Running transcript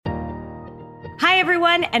Hi,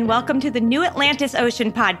 everyone, and welcome to the New Atlantis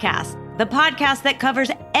Ocean Podcast, the podcast that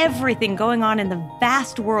covers everything going on in the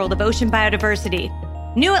vast world of ocean biodiversity.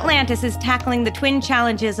 New Atlantis is tackling the twin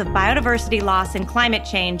challenges of biodiversity loss and climate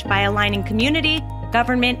change by aligning community,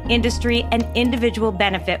 government, industry, and individual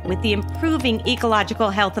benefit with the improving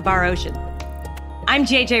ecological health of our ocean. I'm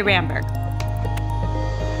JJ Ramberg.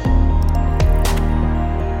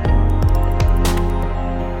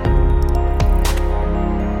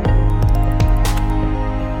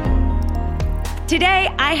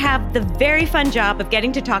 Today, I have the very fun job of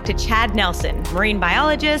getting to talk to Chad Nelsen, marine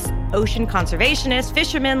biologist, ocean conservationist,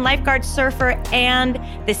 fisherman, lifeguard, surfer, and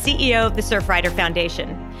the CEO of the Surfrider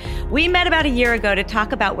Foundation. We met about a year ago to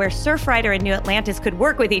talk about where Surfrider and New Atlantis could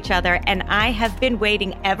work with each other, and I have been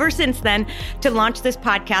waiting ever since then to launch this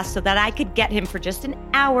podcast so that I could get him for just an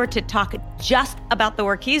hour to talk just about the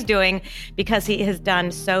work he's doing, because he has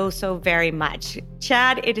done so very much.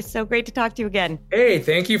 Chad, it is so great to talk to you again. Hey,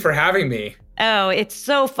 thank you for having me. Oh, it's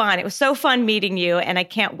so fun. It was so fun meeting you, and I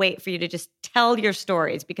can't wait for you to just tell your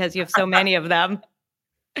stories because you have so many of them.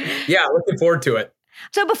 Yeah, looking forward to it.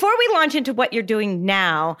 So before we launch into what you're doing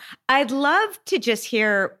now, I'd love to just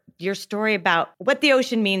hear your story about what the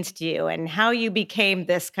ocean means to you and how you became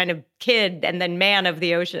this kind of kid and then man of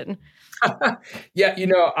the ocean. Yeah,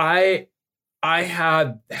 I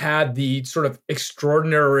had the sort of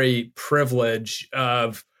extraordinary privilege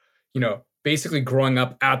of, basically growing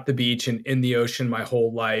up at the beach and in the ocean my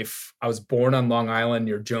whole life. I was born on Long Island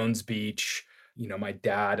near Jones Beach. My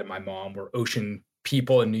dad and my mom were ocean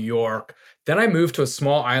people in New York. Then I moved to a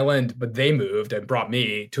small island, but they moved and brought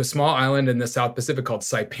me to a small island in the South Pacific called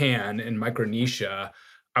Saipan in Micronesia.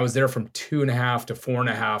 I was there from 2.5 to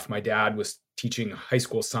 4.5. My dad was teaching high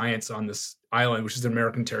school science on this island, which is an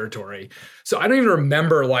American territory. So I don't even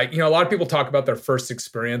remember, a lot of people talk about their first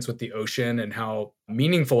experience with the ocean and how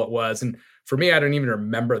meaningful it was. And for me, I don't even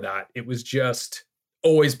remember that. It was just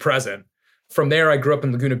always present. From there, I grew up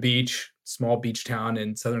in Laguna Beach, small beach town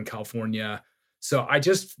in Southern California. So I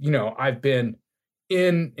just, I've been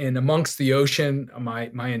in and amongst the ocean my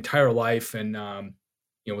entire life, and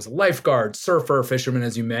was a lifeguard, surfer, fisherman,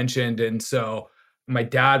 as you mentioned. And so my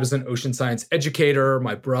dad was an ocean science educator.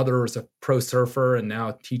 My brother was a pro surfer and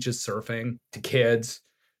now teaches surfing to kids.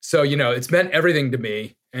 So, it's meant everything to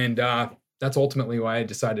me. And that's ultimately why I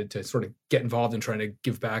decided to sort of get involved in trying to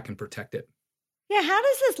give back and protect it. Yeah, how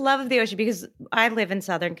does this love of the ocean, because I live in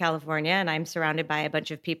Southern California and I'm surrounded by a bunch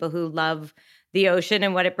of people who love the ocean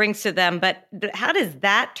and what it brings to them, but how does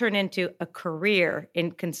that turn into a career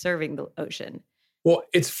in conserving the ocean? Well,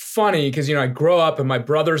 it's funny because, I grew up and my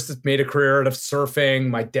brothers made a career out of surfing.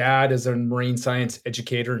 My dad is a marine science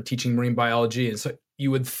educator and teaching marine biology. And so you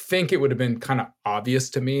would think it would have been kind of obvious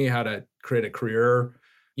to me how to create a career,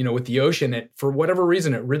 with the ocean. For whatever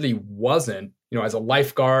reason, it really wasn't. As a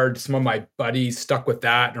lifeguard, some of my buddies stuck with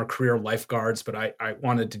that and are career lifeguards, but I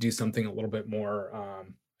wanted to do something a little bit more,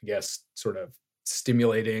 sort of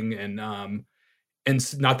stimulating and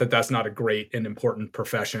not that that's not a great and important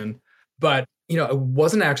profession. But, it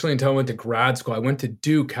wasn't actually until I went to grad school. I went to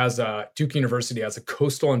Duke University has a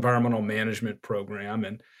coastal environmental management program.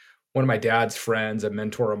 And one of my dad's friends, a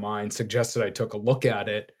mentor of mine, suggested I took a look at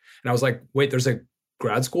it. And I was like, wait, there's a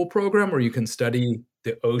grad school program where you can study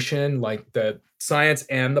the ocean, like the science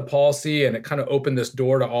and the policy. And it kind of opened this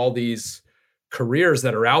door to all these careers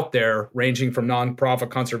that are out there, ranging from nonprofit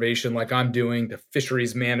conservation, like I'm doing, to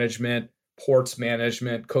fisheries management, ports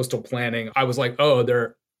management, coastal planning. I was like, oh,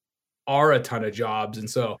 there are a ton of jobs. And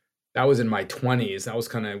so that was in my 20s. That was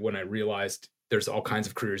kind of when I realized there's all kinds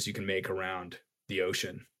of careers you can make around the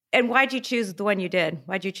ocean. And why'd you choose the one you did?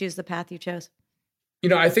 Why'd you choose the path you chose?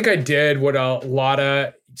 I think I did what a lot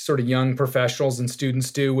of sort of young professionals and students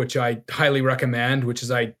do, which I highly recommend, which is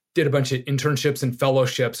I did a bunch of internships and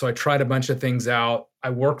fellowships. So I tried a bunch of things out. I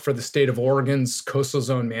worked for the state of Oregon's coastal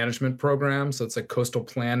zone management program. So it's like coastal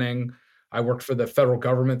planning. I worked for the federal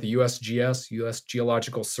government, the USGS, U.S.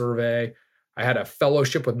 Geological Survey. I had a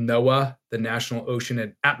fellowship with NOAA, the National Ocean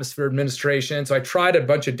and Atmosphere Administration. So I tried a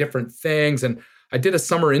bunch of different things. And I did a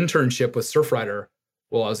summer internship with Surfrider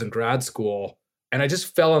while I was in grad school. And I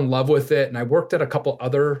just fell in love with it. And I volunteered at a couple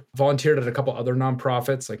other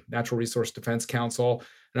nonprofits like Natural Resource Defense Council.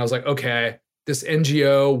 And I was like, okay, this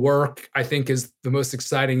NGO work, I think, is the most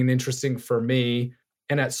exciting and interesting for me.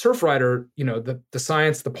 And at Surfrider, the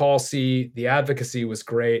science, the policy, the advocacy was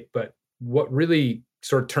great. But what really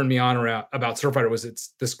sort of turned me on about Surfrider was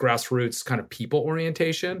it's this grassroots kind of people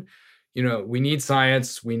orientation. We need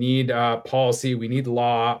science, we need policy, we need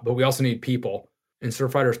law, but we also need people. And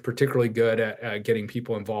Surfrider is particularly good at getting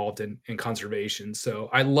people involved in conservation. So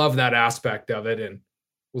I love that aspect of it. And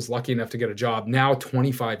was lucky enough to get a job now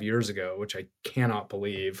 25 years ago, which I cannot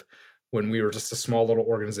believe, when we were just a small little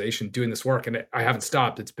organization doing this work. And I haven't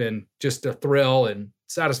stopped. It's been just a thrill and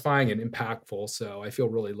satisfying and impactful. So I feel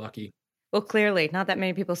really lucky. Well, clearly, not that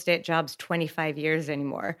many people stay at jobs 25 years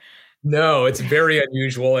anymore. No, it's very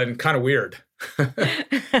unusual and kind of weird. When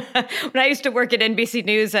I used to work at NBC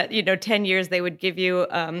News at, 10 years, they would give you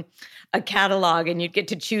a catalog and you'd get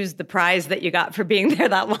to choose the prize that you got for being there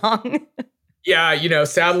that long. Yeah,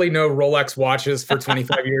 sadly, no Rolex watches for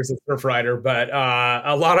 25 years as Surfrider, but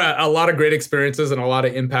a lot of great experiences and a lot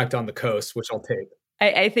of impact on the coast, which I'll take.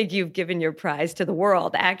 I think you've given your prize to the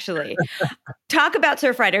world, actually. Talk about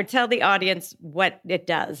Surfrider. Tell the audience what it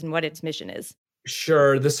does and what its mission is.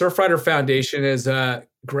 Sure. The Surfrider Foundation is a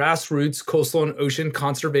grassroots coastal and ocean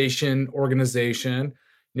conservation organization.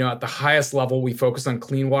 At the highest level, we focus on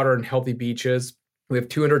clean water and healthy beaches. We have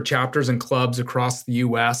 200 chapters and clubs across the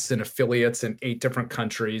US and affiliates in 8 different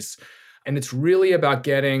countries. And it's really about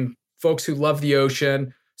getting folks who love the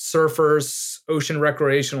ocean, surfers, ocean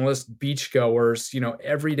recreationalists, beachgoers,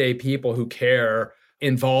 everyday people who care,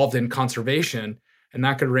 involved in conservation. And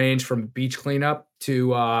that could range from beach cleanup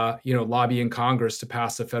to, lobbying Congress to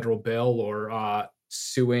pass a federal bill or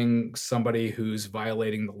suing somebody who's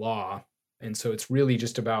violating the law. And so it's really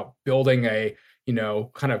just about building a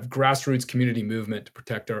kind of grassroots community movement to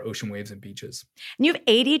protect our ocean waves and beaches. And you have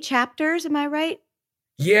 80 chapters, am I right?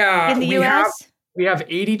 Yeah. In the US? We have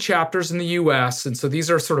 80 chapters in the US. And so these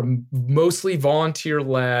are sort of mostly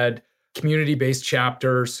volunteer-led, community-based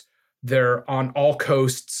chapters. They're on all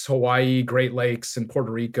coasts: Hawaii, Great Lakes, and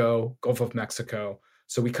Puerto Rico, Gulf of Mexico.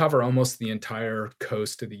 So we cover almost the entire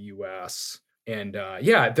coast of the US. And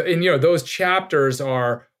those chapters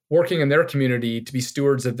are working in their community to be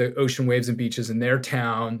stewards of the ocean waves and beaches in their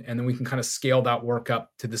town. And then we can kind of scale that work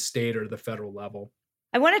up to the state or the federal level.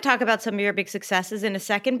 I want to talk about some of your big successes in a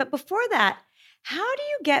second. But before that, how do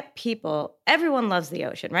you get people? Everyone loves the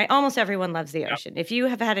ocean, right? Almost everyone loves the ocean. If you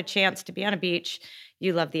have had a chance to be on a beach,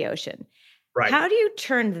 you love the ocean. Right. How do you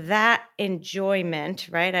turn that enjoyment,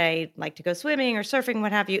 right? I like to go swimming or surfing,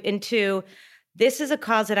 what have you, into this is a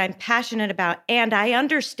cause that I'm passionate about. And I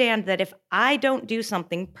understand that if I don't do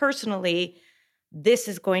something personally, this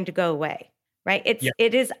is going to go away, right?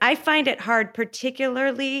 It is, I find it hard,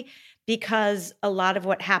 particularly because a lot of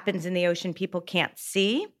what happens in the ocean, people can't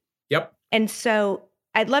see. Yep. And so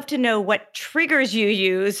I'd love to know what triggers you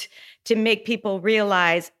use to make people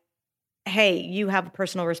realize, hey, you have a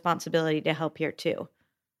personal responsibility to help here too.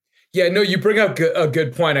 Yeah, no, you bring up a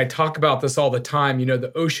good point. I talk about this all the time.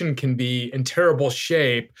 The ocean can be in terrible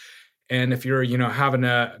shape. And if you're, having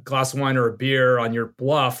a glass of wine or a beer on your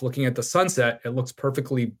bluff looking at the sunset, it looks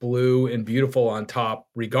perfectly blue and beautiful on top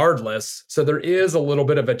regardless. So there is a little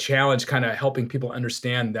bit of a challenge kind of helping people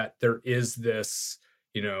understand that there is this,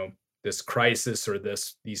 this crisis or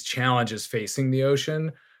these challenges facing the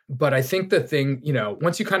ocean. But I think the thing,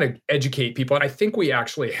 once you kind of educate people, and I think we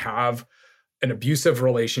actually have an abusive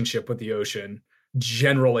relationship with the ocean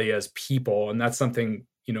generally as people. And that's something,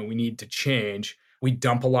 we need to change. We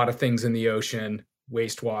dump a lot of things in the ocean,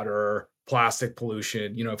 wastewater, plastic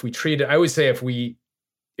pollution. If we treat it, I always say if we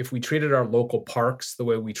treated our local parks the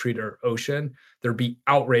way we treat our ocean, there'd be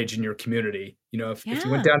outrage in your community. If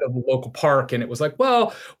you went down to the local park and it was like,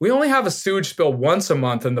 well, we only have a sewage spill once a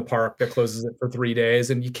month in the park that closes it for 3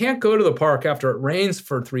 days. And you can't go to the park after it rains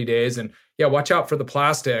for 3 days. And watch out for the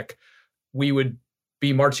plastic. We would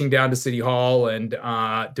be marching down to City Hall and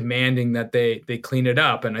demanding that they clean it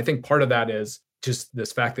up. And I think part of that is just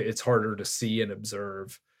this fact that it's harder to see and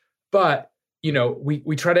observe. But,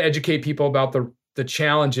 we try to educate people about the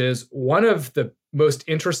challenges. One of the most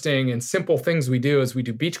interesting and simple things we do is we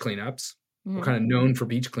do beach cleanups. Mm-hmm. We're kind of known for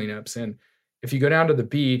beach cleanups. And if you go down to the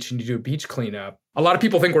beach and you do a beach cleanup, a lot of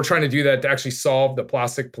people think we're trying to do that to actually solve the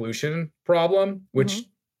plastic pollution problem, which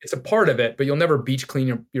it's a part of it, but you'll never beach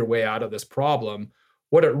clean your way out of this problem.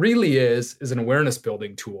 What it really is an awareness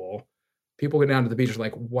building tool. People go down to the beach and are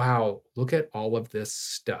like, wow, look at all of this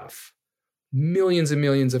stuff. Millions and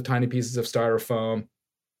millions of tiny pieces of styrofoam,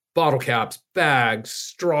 bottle caps, bags,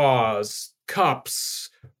 straws, cups,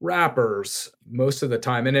 wrappers, most of the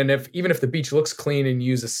time. And then even if the beach looks clean and you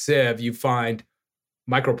use a sieve, you find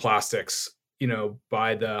microplastics,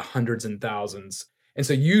 by the hundreds and thousands. And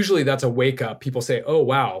so usually that's a wake up. People say, oh,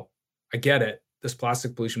 wow, I get it. This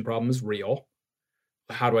plastic pollution problem is real.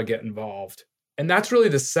 How do I get involved? And that's really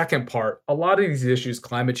the second part. A lot of these issues,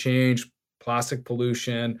 climate change, plastic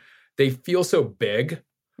pollution, they feel so big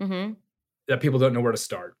that people don't know where to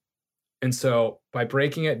start. And so by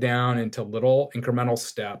breaking it down into little incremental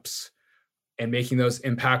steps and making those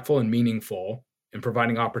impactful and meaningful, and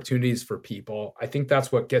providing opportunities for people, I think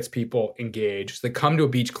that's what gets people engaged. They come to a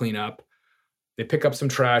beach cleanup, they pick up some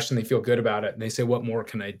trash and they feel good about it. And they say, what more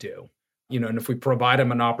can I do? And if we provide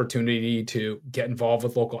them an opportunity to get involved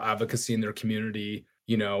with local advocacy in their community,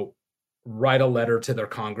 write a letter to their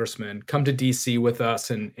congressman, come to DC with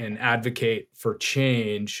us and advocate for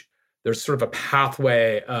change. There's sort of a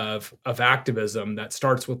pathway of activism that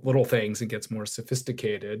starts with little things and gets more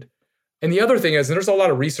sophisticated. And the other thing is, and there's a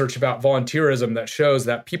lot of research about volunteerism that shows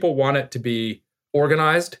that people want it to be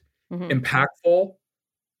organized, impactful,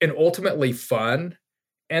 and ultimately fun,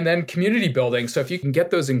 and then community building. So if you can get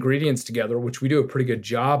those ingredients together, which we do a pretty good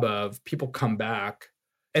job of, people come back.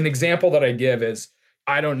 An example that I give is,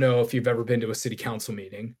 I don't know if you've ever been to a city council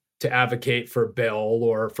meeting to advocate for a bill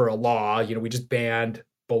or for a law. We just banned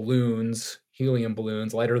balloons, helium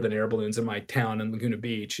balloons, lighter than air balloons in my town in Laguna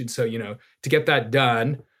Beach. And so, to get that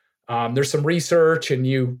done, there's some research and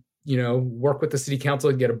you work with the city council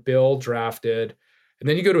and get a bill drafted. And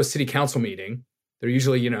then you go to a city council meeting. They're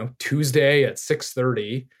usually, Tuesday at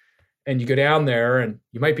 6:30. And you go down there and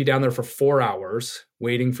you might be down there for 4 hours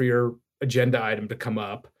waiting for your agenda item to come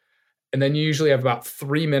up. And then you usually have about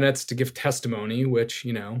 3 minutes to give testimony, which,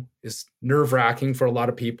 is nerve-wracking for a lot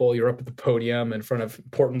of people. You're up at the podium in front of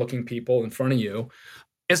important-looking people in front of you.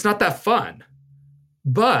 It's not that fun.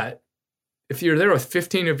 But if you're there with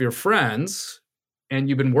 15 of your friends and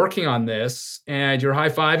you've been working on this and you're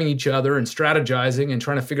high-fiving each other and strategizing and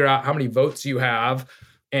trying to figure out how many votes you have,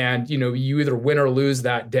 and, you either win or lose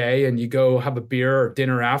that day and you go have a beer or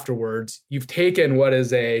dinner afterwards, you've taken what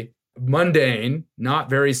is a mundane, not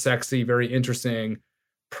very sexy, very interesting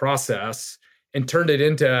process and turned it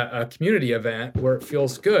into a community event where it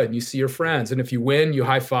feels good and you see your friends. And if you win, you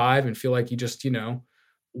high five and feel like you just,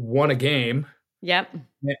 won a game. Yep.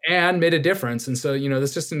 And made a difference. And so,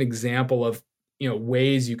 that's just an example of,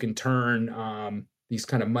 ways you can turn these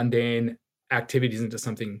kind of mundane activities into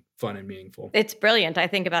something fun and meaningful. It's brilliant. I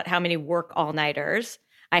think about how many work all-nighters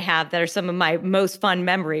I have that are some of my most fun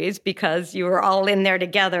memories because you were all in there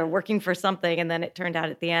together working for something and then it turned out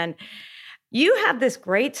at the end. You have this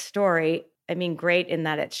great story. I mean, great in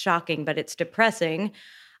that it's shocking, but it's depressing,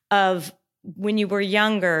 of when you were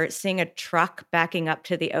younger, seeing a truck backing up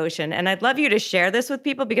to the ocean. And I'd love you to share this with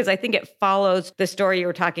people because I think it follows the story you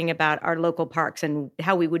were talking about, our local parks and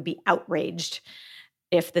how we would be outraged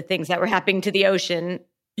if the things that were happening to the ocean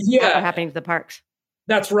were happening to the parks.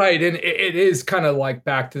 That's right. And it is kind of like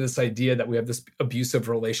back to this idea that we have this abusive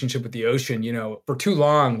relationship with the ocean. For too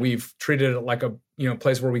long, we've treated it like a,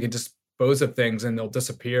 place where we can dispose of things and they'll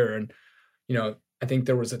disappear. And, I think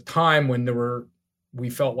there was a time when we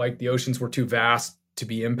felt like the oceans were too vast to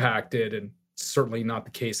be impacted, and certainly not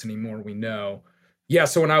the case anymore, we know. Yeah,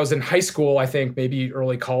 so when I was in high school, I think maybe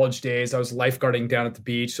early college days, I was lifeguarding down at the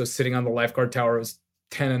beach. So sitting on the lifeguard tower, it was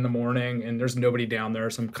 10 in the morning and there's nobody down there.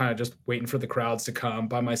 So I'm kind of just waiting for the crowds to come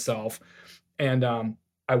by myself. And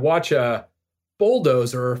I watch a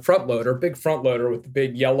bulldozer, front loader, big front loader with the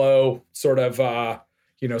big yellow sort of,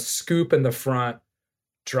 scoop in the front,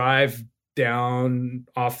 drive down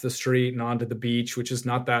off the street and onto the beach, which is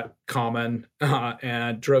not that common,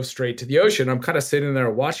 and drove straight to the ocean. I'm kind of sitting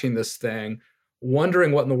there watching this thing,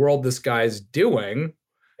 wondering what in the world this guy's doing.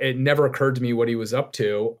 It never occurred to me what he was up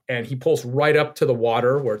to. And he pulls right up to the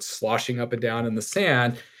water where it's sloshing up and down in the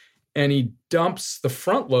sand. And he dumps the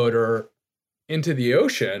front loader into the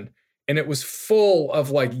ocean. And it was full of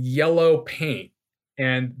like yellow paint.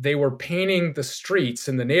 And they were painting the streets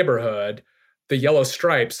in the neighborhood, the yellow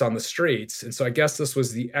stripes on the streets. And so I guess this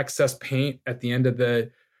was the excess paint at the end of the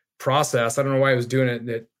process. I don't know why he was doing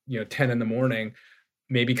it at 10 in the morning.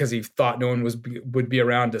 Maybe because he thought no one would be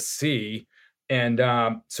around to see. And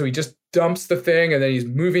so he just dumps the thing and then he's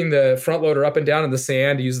moving the front loader up and down in the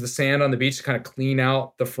sand. He uses the sand on the beach to kind of clean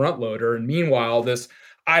out the front loader. And meanwhile, this,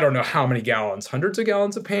 I don't know how many gallons, hundreds of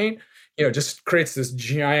gallons of paint, just creates this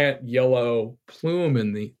giant yellow plume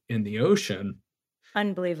in the ocean.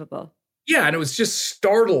 Unbelievable. Yeah, and it was just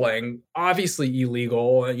startling, obviously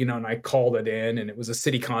illegal, and I called it in and it was a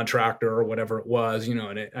city contractor or whatever it was,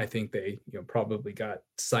 and I think they, probably got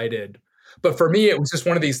cited. But for me, it was just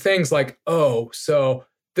one of these things like, oh, so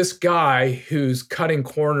this guy who's cutting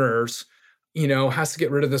corners, has to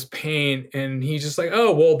get rid of this paint. And he's just like,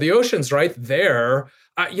 oh, well, the ocean's right there.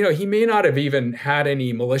 He may not have even had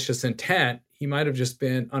any malicious intent. He might have just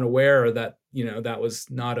been unaware that, that was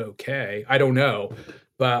not okay. I don't know.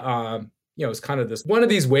 But, it's kind of one of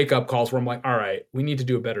these wake up calls where I'm like, all right, we need to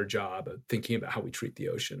do a better job of thinking about how we treat the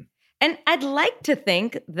ocean. And I'd like to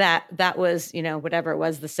think that that was, whatever it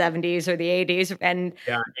was, the 70s or the 80s, and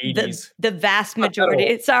Yeah, the 80s. the vast Not that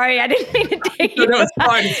majority. old. Sorry, I didn't mean to take you. No, it's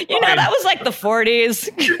fine. It's fine. That was like the 40s.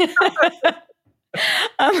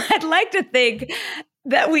 I'd like to think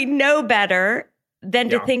that we know better than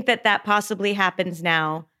to Yeah. think that that possibly happens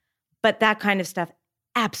now, but that kind of stuff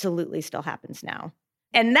absolutely still happens now.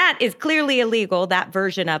 And that is clearly illegal, that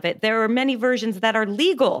version of it. There are many versions that are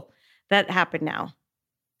legal that happen now.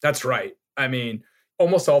 That's right. I mean,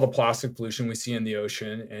 almost all the plastic pollution we see in the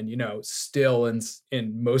ocean, and still in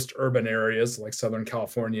most urban areas like Southern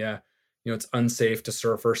California, it's unsafe to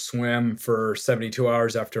surf or swim for 72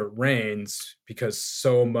 hours after it rains because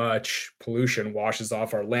so much pollution washes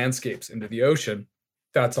off our landscapes into the ocean.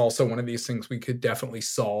 That's also one of these things we could definitely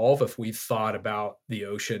solve if we thought about the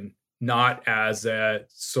ocean not as a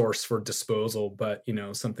source for disposal, but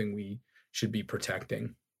something we should be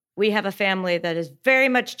protecting. We have a family that is very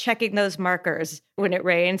much checking those markers when it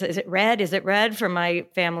rains. Is it red? Is it red? For my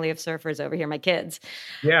family of surfers over here, my kids.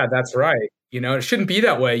 Yeah, that's right. It shouldn't be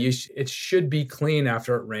that way. It should be clean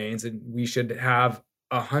after it rains, and we should have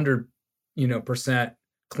 100, percent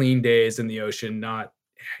clean days in the ocean, not,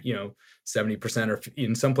 70% or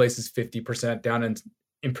in some places 50%. Down in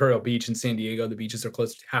Imperial Beach in San Diego, the beaches are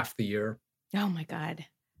closed half the year. Oh my God.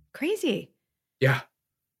 Crazy. Yeah.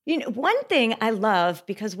 One thing I love,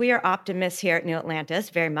 because we are optimists here at New Atlantis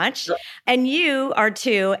very much, Yep. and you are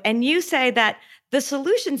too, and you say that the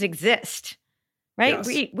solutions exist, right?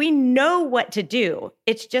 Yes. We know what to do.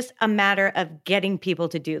 It's just a matter of getting people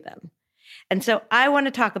to do them. And so I want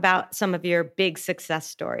to talk about some of your big success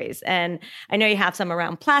stories. And I know you have some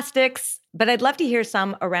around plastics, but I'd love to hear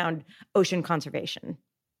some around ocean conservation.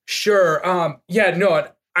 Sure.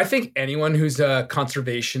 I think anyone who's a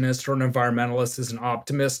conservationist or an environmentalist is an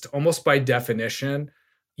optimist, almost by definition.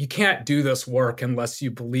 You can't do this work unless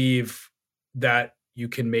you believe that you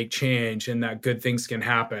can make change and that good things can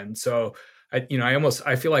happen. So,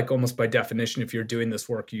 I feel like almost by definition, if you're doing this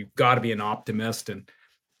work, you've got to be an optimist. And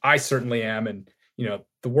I certainly am. And,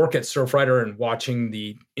 the work at Surfrider and watching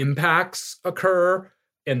the impacts occur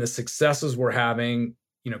and the successes we're having,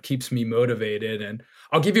 keeps me motivated. And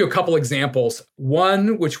I'll give you a couple examples.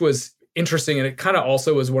 One, which was interesting, and it kind of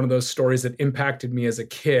also was one of those stories that impacted me as a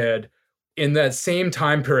kid. In that same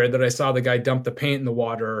time period that I saw the guy dump the paint in the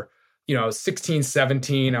water, I was 16,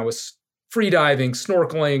 17. I was free diving,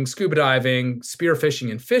 snorkeling, scuba diving,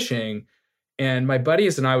 spearfishing, and fishing. And my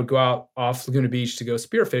buddies and I would go out off Laguna Beach to go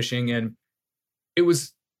spearfishing. And it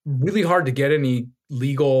was really hard to get any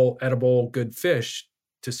legal, edible, good fish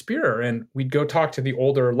to spear. And we'd go talk to the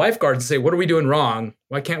older lifeguards and say, what are we doing wrong?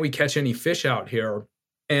 Why can't we catch any fish out here?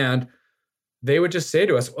 And they would just say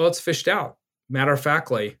to us, well, it's fished out. Matter of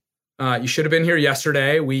factly, you should have been here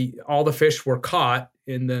yesterday. All the fish were caught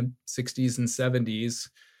in the 60s and 70s.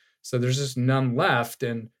 So there's just none left.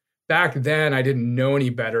 And back then I didn't know any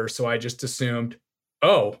better. So I just assumed,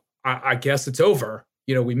 I guess it's over.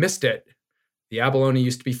 We missed it. The abalone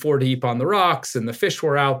used to be 4 deep on the rocks and the fish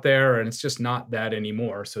were out there, and it's just not that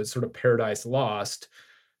anymore. So it's sort of paradise lost.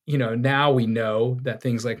 Now we know that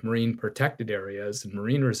things like marine protected areas and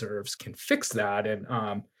marine reserves can fix that.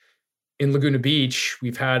 And in Laguna Beach,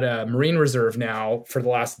 we've had a marine reserve now for the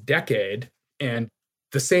last decade. And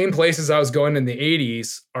the same places I was going in the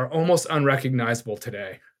 80s are almost unrecognizable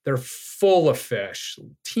today. They're full of fish,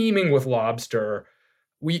 teeming with lobster.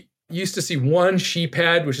 We used to see one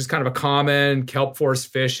sheephead, which is kind of a common kelp forest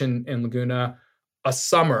fish in Laguna, a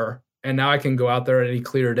summer. And now I can go out there any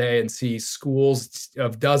clear day and see schools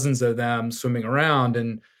of dozens of them swimming around.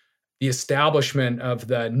 And the establishment of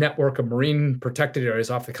the network of marine protected areas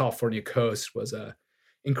off the California coast was a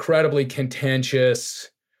incredibly contentious,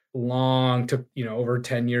 long, took over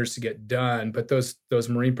 10 years to get done. But those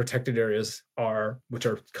marine protected areas which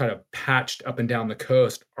are kind of patched up and down the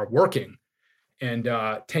coast, are working. And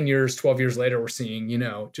 10 years, 12 years later, we're seeing,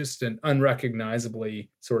 just an unrecognizably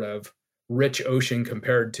sort of rich ocean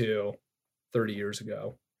compared to 30 years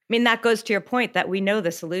ago. I mean, that goes to your point that we know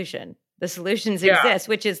the solution. The solutions exist,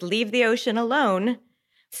 which is leave the ocean alone,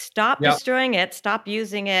 stop destroying it, stop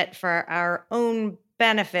using it for our own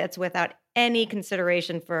benefits without any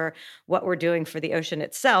consideration for what we're doing for the ocean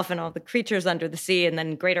itself and all the creatures under the sea and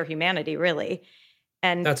then greater humanity, really.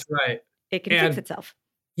 And that's right. It can fix itself.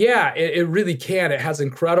 Yeah, it really can. It has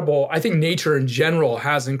I think nature in general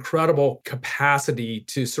has incredible capacity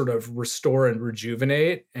to sort of restore and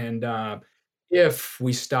rejuvenate. And if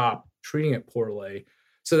we stop treating it poorly.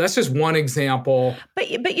 So that's just one example. But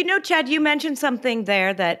Chad, you mentioned something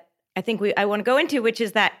there that I think I want to go into, which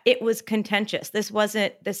is that it was contentious. This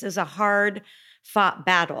is a hard fought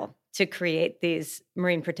battle. to create these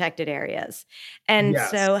marine protected areas. And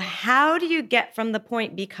Yes. so, how do you get from the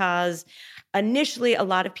point? Because initially, a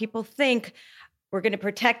lot of people think we're going to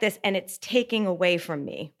protect this and it's taking away from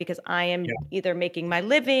me because I am either making my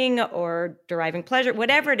living or deriving pleasure,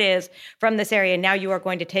 whatever it is from this area. Now you are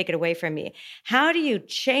going to take it away from me. How do you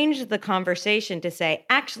change the conversation to say,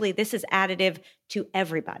 actually, this is additive to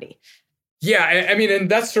everybody? Yeah, I mean, and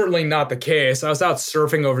that's certainly not the case. I was out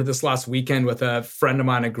surfing over this last weekend with a friend of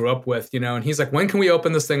mine I grew up with, and he's like, when can we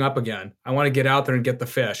open this thing up again? I want to get out there and get the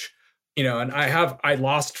fish, and I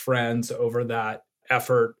lost friends over that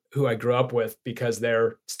effort who I grew up with because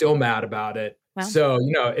they're still mad about it. Well, So,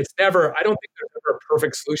 it's never, I don't think there's ever a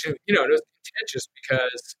perfect solution. It was contentious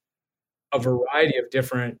because a variety of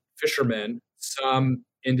different fishermen, some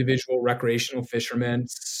individual recreational fishermen,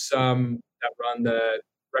 some that run the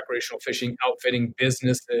recreational fishing outfitting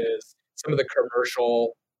businesses, some of the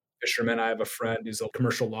commercial fishermen. I have a friend who's a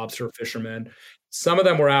commercial lobster fisherman. Some of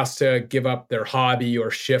them were asked to give up their hobby or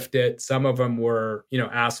shift it. Some of them were,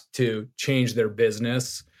 asked to change their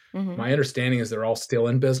business. My understanding is they're all still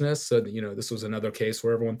in business. So, this was another case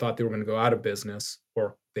where everyone thought they were going to go out of business,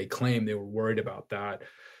 or they claimed they were worried about that.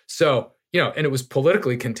 So, and it was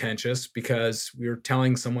politically contentious because we were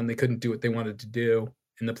telling someone they couldn't do what they wanted to do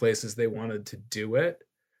in the places they wanted to do it.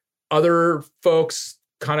 Other folks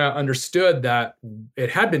kind of understood that it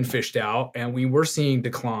had been fished out and we were seeing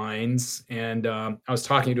declines. And I was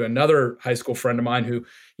talking to another high school friend of mine who,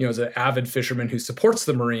 is an avid fisherman who supports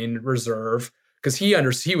the Marine Reserve because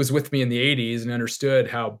he was with me in the 80s and understood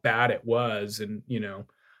how bad it was. And,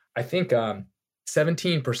 I think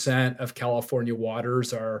 17% of California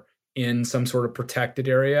waters are in some sort of protected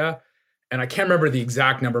area. And I can't remember the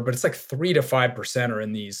exact number, but it's like 3 to 5% are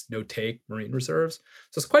in these no-take marine reserves.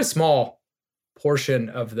 So it's quite a small portion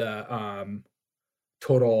of the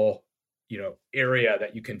total, area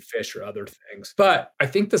that you can fish or other things. But I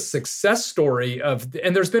think the success story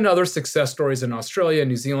and there's been other success stories in Australia,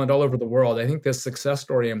 New Zealand, all over the world. I think this success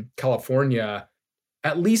story in California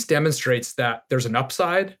at least demonstrates that there's an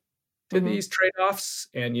upside to these trade-offs.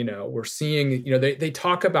 And, we're seeing, they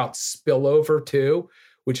talk about spillover too,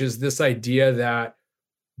 which is this idea that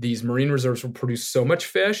these marine reserves will produce so much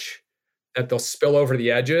fish that they'll spill over the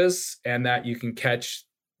edges and that you can catch,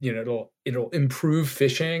 it'll improve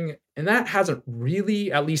fishing. And that hasn't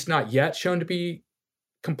really, at least not yet, shown to be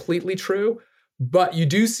completely true. But you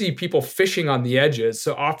do see people fishing on the edges.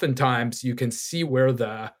 So oftentimes you can see where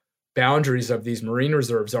the boundaries of these marine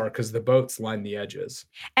reserves are because the boats line the edges.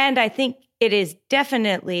 And I think it is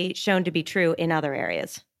definitely shown to be true in other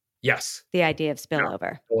areas. Yes. The idea of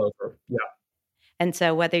spillover. Yeah, spillover. Yeah. And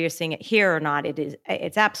so whether you're seeing it here or not,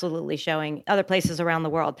 it's absolutely showing other places around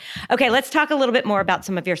the world. Okay, let's talk a little bit more about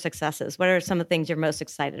some of your successes. What are some of the things you're most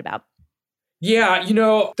excited about? Yeah,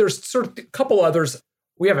 there's sort of a couple others.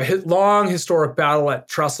 We have a long historic battle at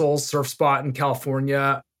Trestles Surf Spot in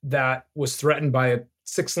California that was threatened by a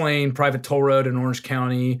 6-lane private toll road in Orange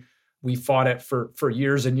County. We fought it for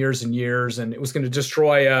years and years and years, and it was going to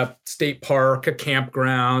destroy a state park, a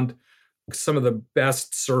campground, some of the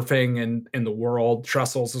best surfing in the world.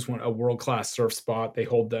 Trestles is a world-class surf spot. They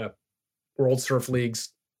hold the World Surf League's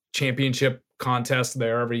championship contest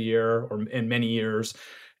there every year or in many years.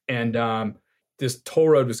 And this toll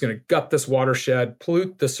road was going to gut this watershed,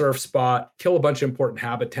 pollute the surf spot, kill a bunch of important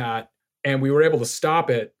habitat. And we were able to stop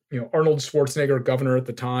it. Arnold Schwarzenegger, governor at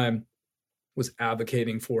the time, was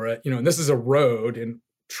advocating for it. And this is a road in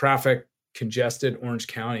traffic congested Orange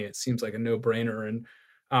County. It seems like a no-brainer. And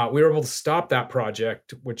we were able to stop that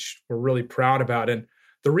project, which we're really proud about. And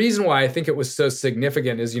the reason why I think it was so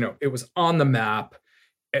significant is, it was on the map.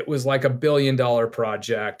 It was like $1 billion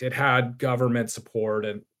project. It had government support.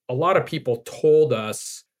 And a lot of people told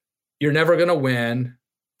us, you're never going to win.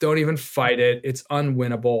 Don't even fight it. It's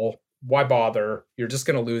unwinnable. Why bother? You're just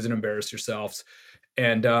going to lose and embarrass yourselves.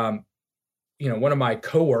 And, one of my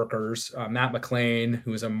coworkers, Matt McLean,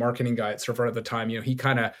 who was a marketing guy at Surfrider at the time, he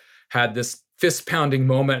kind of had this fist pounding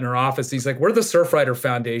moment in our office. He's like, we're the Surfrider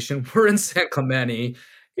Foundation. We're in San Clemente.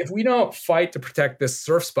 If we don't fight to protect this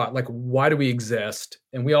surf spot, why do we exist?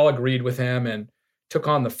 And we all agreed with him and took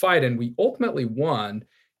on the fight. And we ultimately won.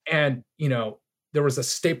 And, there was a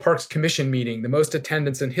state parks commission meeting, the most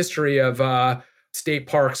attendance in history of state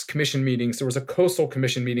parks commission meetings. There was a coastal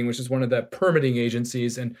commission meeting, which is one of the permitting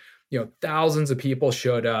agencies. And, thousands of people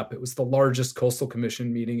showed up. It was the largest coastal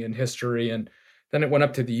commission meeting in history. And then it went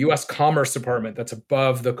up to the U.S. Commerce Department that's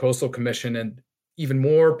above the Coastal Commission, and even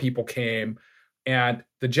more people came. And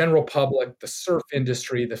the general public, the surf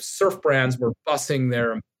industry, the surf brands were busing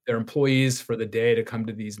their employees for the day to come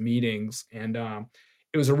to these meetings. And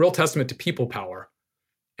it was a real testament to people power.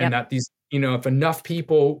 And Yep. that these, if enough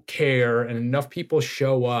people care and enough people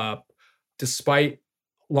show up, despite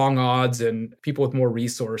long odds and people with more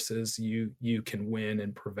resources, you can win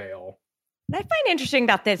and prevail. What I find interesting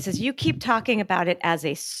about this is you keep talking about it as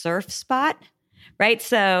a surf spot, right?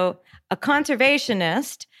 So a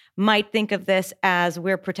conservationist might think of this as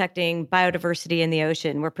we're protecting biodiversity in the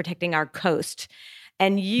ocean, we're protecting our coast.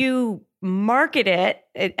 And you market it,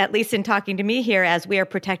 at least in talking to me here, as we are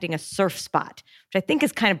protecting a surf spot, which I think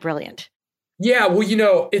is kind of brilliant. Yeah,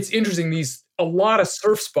 well, it's interesting. A lot of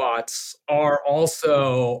surf spots are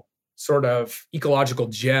also sort of ecological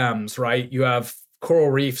gems, right? You have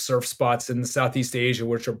coral reef surf spots in Southeast Asia,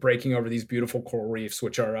 which are breaking over these beautiful coral reefs,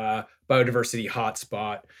 which are a biodiversity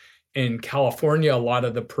hotspot. In California, a lot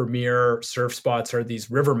of the premier surf spots are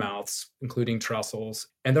these river mouths, including trestles,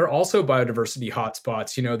 and they're also biodiversity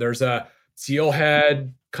hotspots. There's a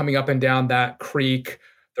steelhead coming up and down that creek.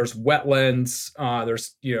 There's wetlands.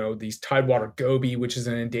 There's these tidewater goby, which is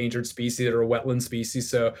an endangered species or a wetland species.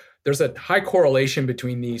 So there's a high correlation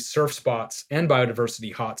between these surf spots and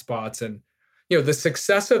biodiversity hotspots. And the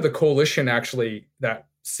success of the coalition actually that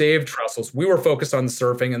saved trestles, we were focused on the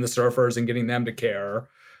surfing and the surfers and getting them to care.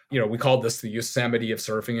 We called this the Yosemite of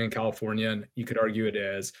surfing in California, and you could argue it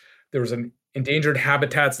is. There was an Endangered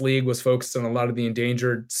Habitats League was focused on a lot of the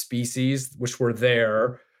endangered species, which were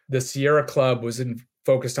there. The Sierra Club was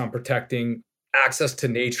focused on protecting access to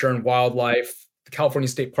nature and wildlife. The California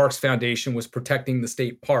State Parks Foundation was protecting the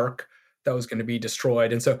state park that was going to be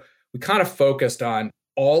destroyed. And so we kind of focused on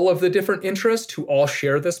all of the different interests who all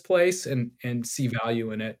share this place and see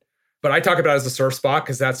value in it. But I talk about it as a surf spot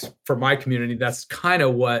because that's, for my community, that's kind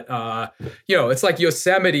of what, it's like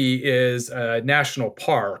Yosemite is a national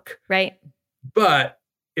park. Right. But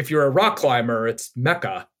if you're a rock climber, it's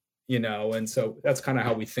Mecca, and so that's kind of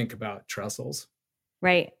how we think about trestles.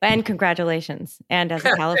 Right. And congratulations. And as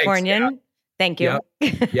a Californian, thank you.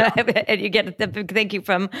 Yeah. And you get the big thank you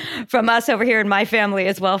from us over here in my family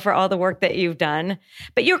as well for all the work that you've done.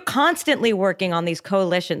 But you're constantly working on these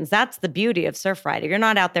coalitions. That's the beauty of Surfrider. You're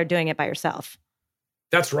not out there doing it by yourself.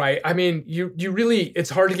 That's right. I mean, you really, it's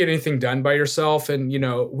hard to get anything done by yourself. And,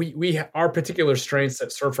 we our particular strengths at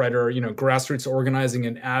Surfrider are, grassroots organizing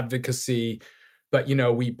and advocacy. But,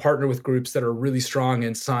 we partner with groups that are really strong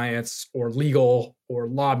in science or legal or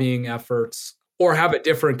lobbying efforts, or have a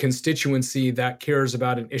different constituency that cares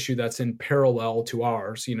about an issue that's in parallel to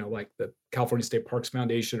ours, like the California State Parks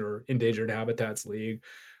Foundation or Endangered Habitats League.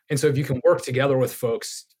 And so if you can work together with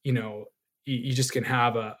folks, you just can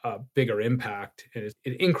have a bigger impact, and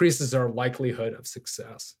it increases our likelihood of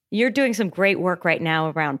success. You're doing some great work right now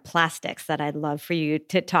around plastics that I'd love for you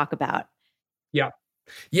to talk about. Yeah.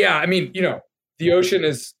 I mean, the ocean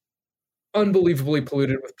is unbelievably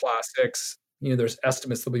polluted with plastics. There's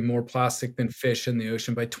estimates there'll be more plastic than fish in the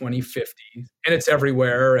ocean by 2050, and it's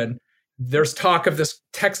everywhere. And there's talk of this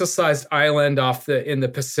Texas-sized island in the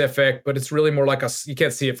Pacific, but it's really more like you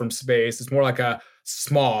can't see it from space. It's more like a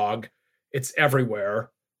smog. It's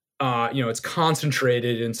everywhere. It's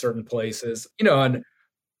concentrated in certain places, and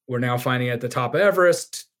we're now finding it at the top of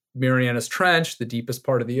Everest, Marianas Trench, the deepest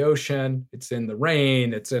part of the ocean. It's in the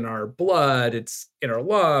rain. It's in our blood. It's in our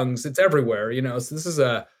lungs. It's everywhere, So this is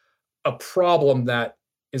a problem that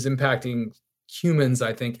is impacting humans,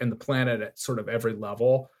 I think, and the planet at sort of every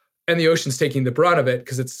level. And the ocean's taking the brunt of it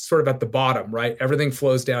because it's sort of at the bottom, right? Everything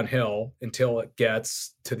flows downhill until it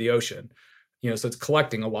gets to the ocean. So it's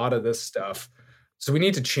collecting a lot of this stuff. So we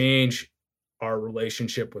need to change our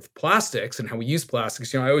relationship with plastics and how we use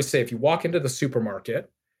plastics. I always say if you walk into the supermarket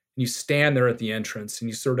and you stand there at the entrance and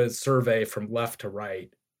you sort of survey from left to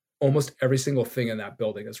right, almost every single thing in that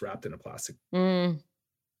building is wrapped in a plastic. Mm.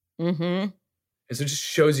 Mm-hmm. And so it just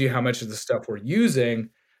shows you how much of the stuff we're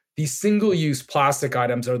using. These single-use plastic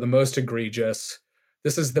items are the most egregious.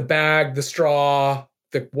 This is the bag, the straw,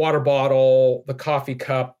 the water bottle, the coffee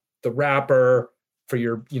cup, the wrapper for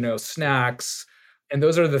your, snacks. And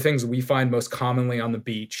those are the things we find most commonly on the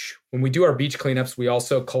beach. When we do our beach cleanups, we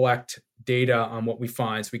also collect data on what we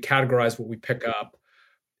find. So we categorize what we pick up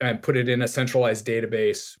and put it in a centralized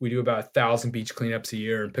database. We do about 1,000 beach cleanups a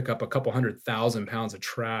year and pick up a couple 100,000 pounds of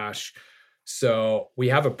trash. So we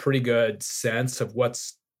have a pretty good sense of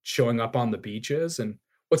what's showing up on the beaches. And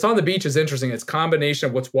what's on the beach is interesting. It's a combination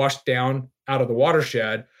of what's washed down out of the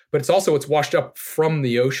watershed, but it's also what's washed up from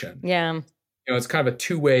the ocean. Yeah. It's kind of a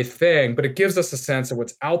two-way thing, but it gives us a sense of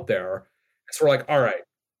what's out there. And so we're like, all right,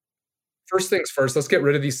 first things first, let's get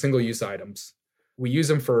rid of these single-use items. We use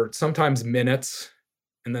them for sometimes minutes,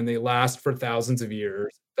 and then they last for thousands of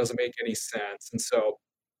years. It doesn't make any sense. And so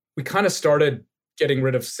we kind of started getting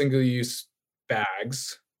rid of single-use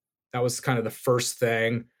bags. That was kind of the first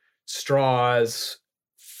thing. Straws,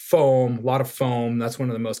 foam, a lot of foam. That's one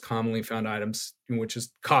of the most commonly found items, which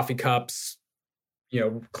is coffee cups,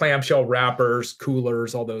 clamshell wrappers,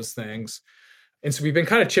 coolers, all those things. And so we've been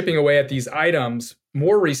kind of chipping away at these items.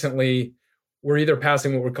 More recently, we're either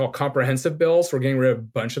passing what we call comprehensive bills. We're getting rid of a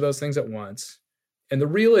bunch of those things at once. And the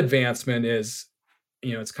real advancement is,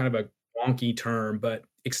 it's kind of a wonky term, but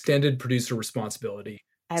extended producer responsibility.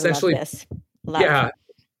 I love this. Yeah,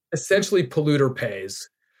 essentially polluter pays.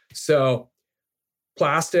 So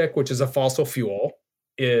plastic, which is a fossil fuel,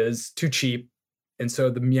 is too cheap. And so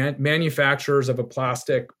the manufacturers of a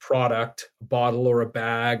plastic product, a bottle or a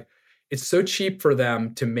bag, it's so cheap for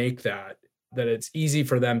them to make that it's easy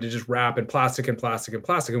for them to just wrap in plastic and plastic and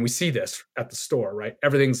plastic. And we see this at the store, right?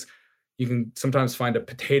 You can sometimes find a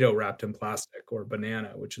potato wrapped in plastic or a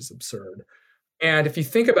banana, which is absurd. And if you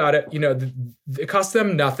think about it, it costs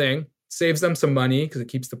them nothing, saves them some money because it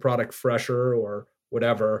keeps the product fresher or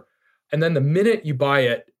whatever. And then the minute you buy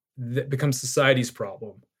it, that becomes society's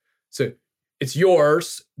problem. So it's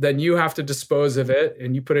yours, then you have to dispose of it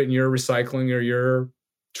and you put it in your recycling or your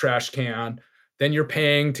trash can. Then you're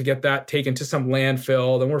paying to get that taken to some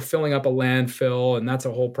landfill. Then we're filling up a landfill, and that's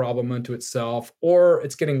a whole problem unto itself. Or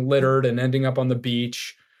it's getting littered and ending up on the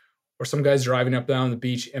beach, or some guy's driving up down the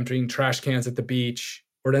beach, emptying trash cans at the beach,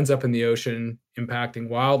 or it ends up in the ocean, impacting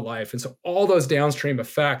wildlife. And so all those downstream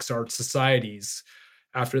effects are societies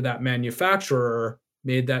after that manufacturer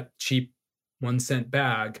made that cheap 1-cent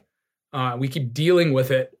bag. We keep dealing with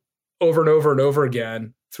it over and over and over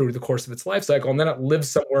again through the course of its life cycle, and then it lives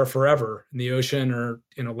somewhere forever in the ocean or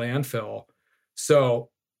in a landfill. So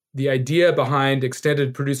the idea behind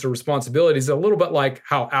extended producer responsibility is a little bit like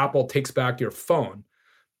how Apple takes back your phone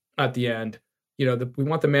at the end. We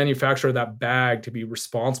want the manufacturer of that bag to be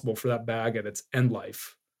responsible for that bag at its end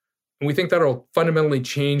life. And we think that'll fundamentally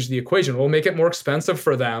change the equation. We'll make it more expensive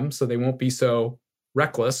for them so they won't be so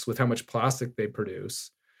reckless with how much plastic they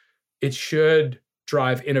produce. It should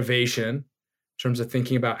drive innovation in terms of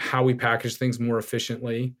thinking about how we package things more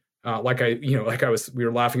efficiently. We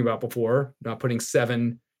were laughing about before, not putting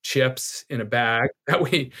 7 chips in a bag that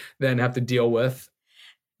we then have to deal with.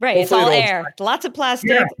 Right. Hopefully it's all air, lots of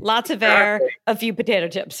plastic, lots of air, a few potato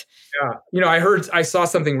chips. Yeah. I saw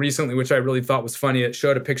something recently, which I really thought was funny. It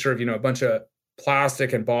showed a picture of, a bunch of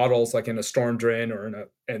plastic and bottles, like in a storm drain or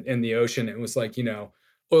in the ocean. It was like,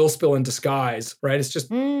 oil spill in disguise, right? It's just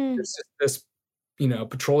this,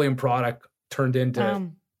 petroleum product turned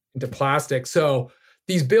into plastic. So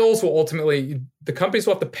these bills will ultimately, the companies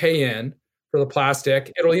will have to pay in for the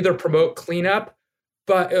plastic. It'll either promote cleanup,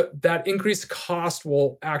 but that increased cost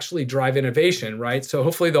will actually drive innovation, right? So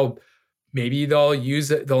hopefully they'll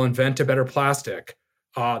use it, they'll invent a better plastic.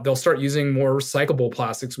 They'll start using more recyclable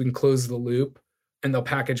plastics. We can close the loop, and they'll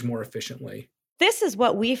package more efficiently. This is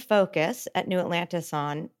what we focus at New Atlantis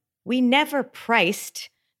on. We never priced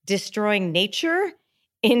destroying nature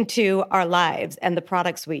into our lives and the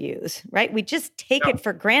products we use, right? We just take it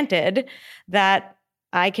for granted that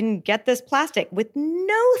I can get this plastic with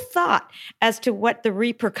no thought as to what the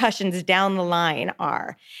repercussions down the line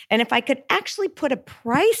are. And if I could actually put a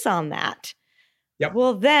price on that,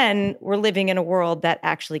 well, then we're living in a world that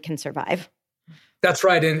actually can survive. That's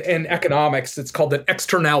right. In economics, it's called an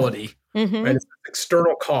externality, right? It's an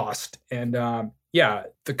external cost. And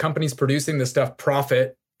the companies producing the stuff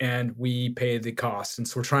profit and we pay the cost. And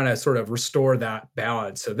so we're trying to sort of restore that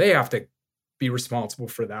balance. So they have to be responsible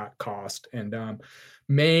for that cost. And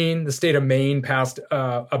the state of Maine passed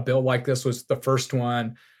a bill like this, was the first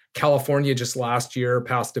one. California just last year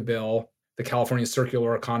passed a bill, the California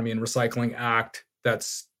Circular Economy and Recycling Act,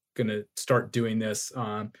 that's going to start doing this.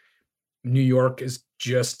 New York is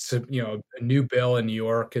just, a new bill in New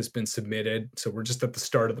York has been submitted. So we're just at the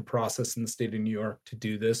start of the process in the state of New York to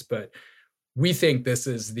do this. But we think this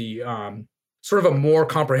is the sort of a more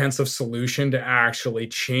comprehensive solution to actually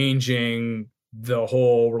changing the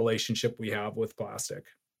whole relationship we have with plastic.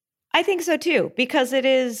 I think so too, because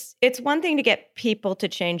it's one thing to get people to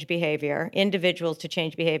change behavior, individuals to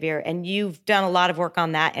change behavior. And you've done a lot of work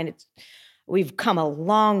on that, and we've come a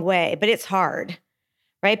long way, but it's hard,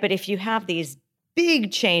 right? But if you have these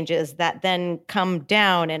big changes that then come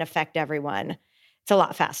down and affect everyone, it's a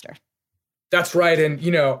lot faster. That's right. And,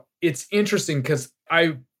 it's interesting because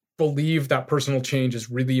I believe that personal change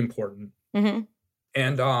is really important.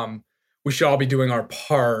 And we should all be doing our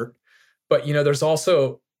part. But, there's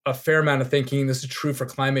also a fair amount of thinking, this is true for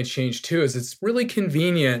climate change too, is it's really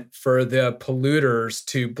convenient for the polluters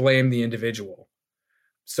to blame the individual.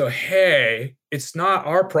 So, hey, it's not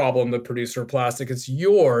our problem, the producer of plastic, it's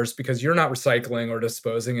yours because you're not recycling or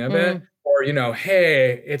disposing of it, or or,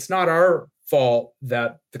 hey, it's not our fault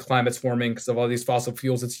that the climate's warming because of all these fossil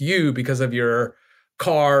fuels. It's you because of your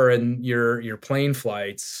car and your plane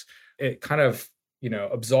flights. It kind of,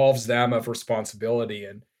 absolves them of responsibility.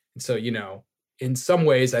 And so, in some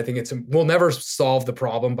ways, I think we'll never solve the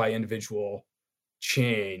problem by individual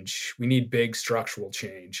change. We need big structural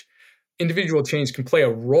change. Individual change can play a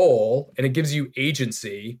role and it gives you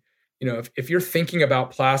agency. If you're thinking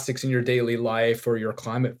about plastics in your daily life or your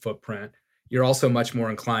climate footprint, you're also much more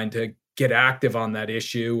inclined to get active on that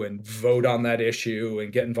issue and vote on that issue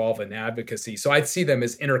and get involved in advocacy. So I'd see them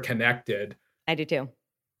as interconnected. I do too.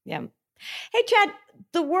 Yeah. Hey, Chad,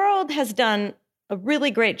 the world has done a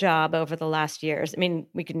really great job over the last years. I mean,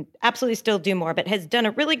 we can absolutely still do more, but has done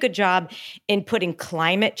a really good job in putting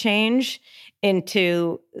climate change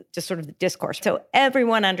into just sort of the discourse. So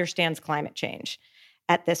everyone understands climate change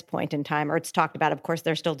at this point in time, or it's talked about. Of course,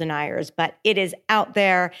 there's still deniers, but it is out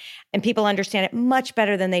there and people understand it much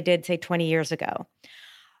better than they did, say, 20 years ago.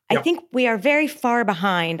 I think we are very far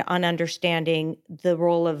behind on understanding the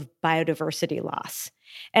role of biodiversity loss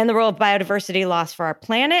and the role of biodiversity loss for our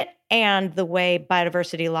planet and the way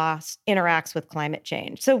biodiversity loss interacts with climate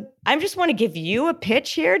change. So I just want to give you a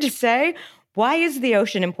pitch here to say, why is the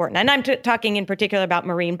ocean important? And I'm talking in particular about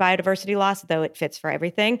marine biodiversity loss, though it fits for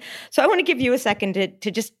everything. So I want to give you a second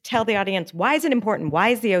to just tell the audience, why is it important? Why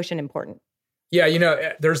is the ocean important?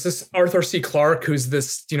 Yeah, there's this Arthur C. Clarke, who's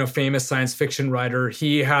this, famous science fiction writer.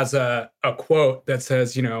 He has a quote that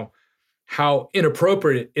says, how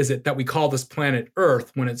inappropriate is it that we call this planet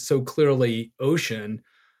Earth when it's so clearly ocean?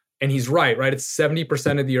 And he's right? It's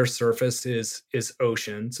 70% of the Earth's surface is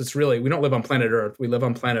ocean. So it's really, we don't live on planet Earth, we live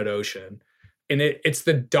on planet ocean. And it's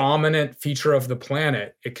the dominant feature of the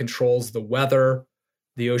planet. It controls the weather.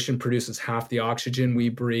 The ocean produces half the oxygen we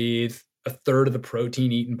breathe. A third of the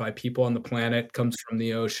protein eaten by people on the planet comes from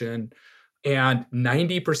the ocean. And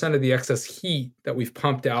 90% of the excess heat that we've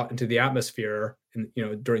pumped out into the atmosphere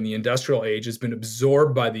during the industrial age has been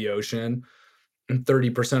absorbed by the ocean, and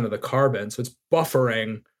 30% of the carbon. So it's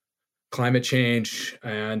buffering climate change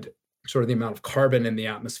and sort of the amount of carbon in the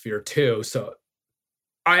atmosphere too. So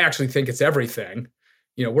I actually think it's everything.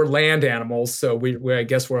 We're land animals, so I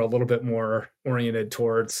guess we're a little bit more oriented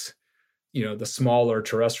towards the smaller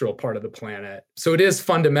terrestrial part of the planet. So it is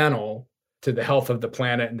fundamental to the health of the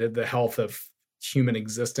planet and to the health of human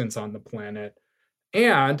existence on the planet.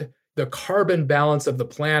 And the carbon balance of the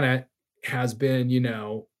planet has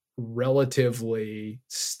been, relatively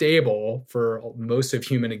stable for most of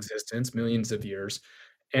human existence, millions of years.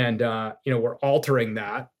 And, we're altering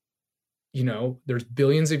that. There's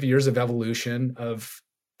billions of years of evolution of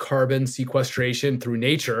carbon sequestration through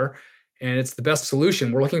nature. And it's the best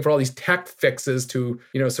solution. We're looking for all these tech fixes to,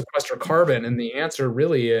 sequester carbon. And the answer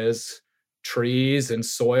really is trees and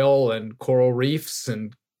soil and coral reefs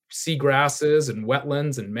and seagrasses and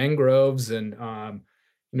wetlands and mangroves. And,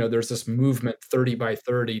 there's this movement 30 by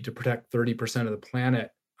 30 to protect 30% of the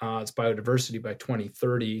planet, its biodiversity by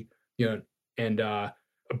 2030, and a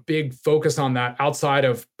big focus on that outside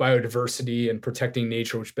of biodiversity and protecting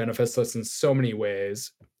nature, which benefits us in so many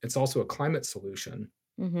ways. It's also a climate solution.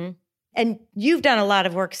 Mm-hmm. And you've done a lot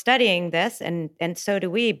of work studying this, and so do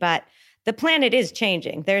we, but the planet is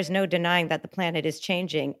changing. There's no denying that the planet is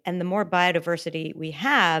changing. And the more biodiversity we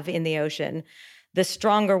have in the ocean, the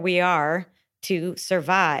stronger we are to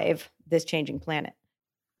survive this changing planet.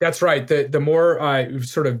 That's right. The more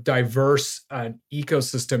sort of diverse an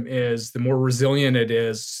ecosystem is, the more resilient it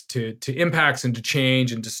is to impacts and to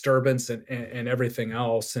change and disturbance and everything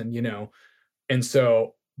else. And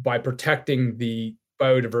so by protecting the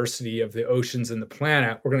biodiversity of the oceans and the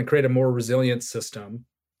planet, we're going to create a more resilient system.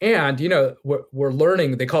 And, we're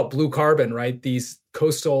learning, they call it blue carbon, right? These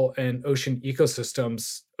coastal and ocean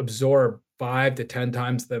ecosystems absorb 5 to 10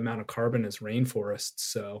 times the amount of carbon as rainforests.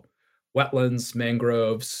 So wetlands,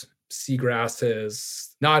 mangroves,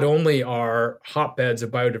 seagrasses, not only are hotbeds of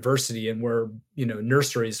biodiversity and we're,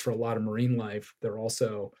 nurseries for a lot of marine life, they're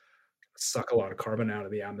also suck a lot of carbon out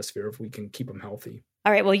of the atmosphere if we can keep them healthy.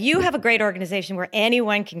 All right. Well, you have a great organization where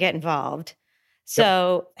anyone can get involved.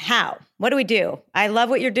 So How? What do we do? I love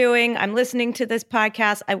what you're doing. I'm listening to this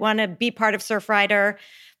podcast. I want to be part of Surfrider.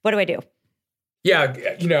 What do I do? Yeah,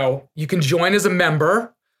 you can join as a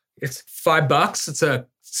member. It's $5. It's a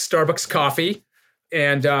Starbucks coffee.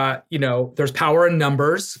 And, there's power in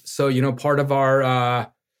numbers. So, part of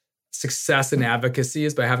our success and advocacy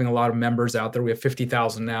is by having a lot of members out there. We have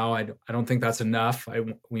 50,000 now. I don't think that's enough.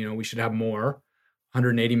 We should have more.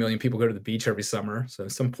 180 million people go to the beach every summer. So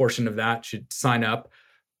some portion of that should sign up.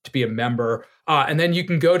 to be a member. And then you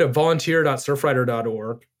can go to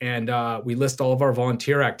volunteer.surfrider.org, and we list all of our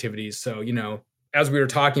volunteer activities. So, as we were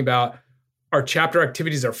talking about, our chapter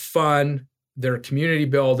activities are fun, they're community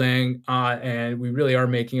building, and we really are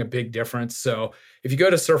making a big difference. So if you go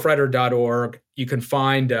to surfrider.org, you can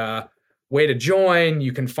find a way to join,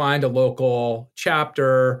 you can find a local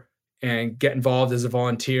chapter and get involved as a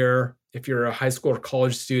volunteer. If you're a high school or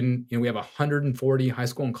college student, we have 140 high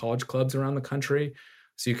school and college clubs around the country.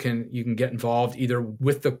 So you can get involved either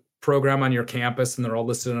with the program on your campus, and they're all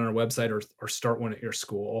listed on our website, or start one at your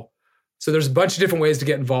school. So there's a bunch of different ways to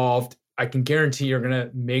get involved. I can guarantee you're going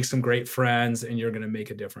to make some great friends and you're going to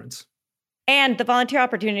make a difference. And the volunteer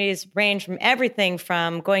opportunities range from everything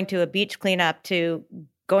from going to a beach cleanup to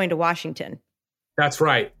going to Washington. That's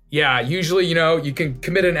right. Yeah. Usually, you can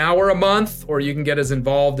commit an hour a month, or you can get as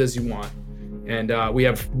involved as you want. And we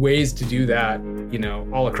have ways to do that,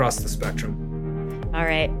 all across the spectrum. All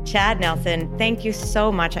right. Chad Nelsen, thank you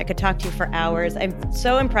so much. I could talk to you for hours. I'm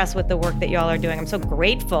so impressed with the work that y'all are doing. I'm so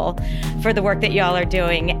grateful for the work that y'all are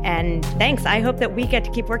doing. And thanks. I hope that we get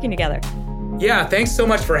to keep working together. Yeah, thanks so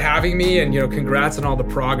much for having me. And, congrats on all the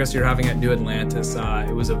progress you're having at New Atlantis.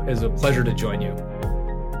 It was a pleasure to join you.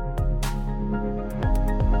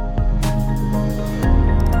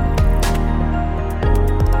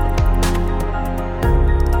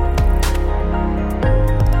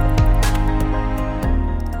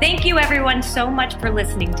 Thank you, everyone, so much for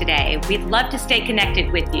listening today. We'd love to stay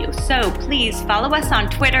connected with you. So please follow us on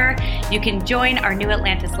Twitter. You can join our New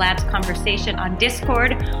Atlantis Labs conversation on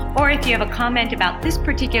Discord. Or if you have a comment about this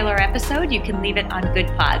particular episode, you can leave it on Good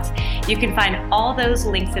Pods. You can find all those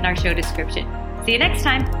links in our show description. See you next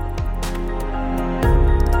time.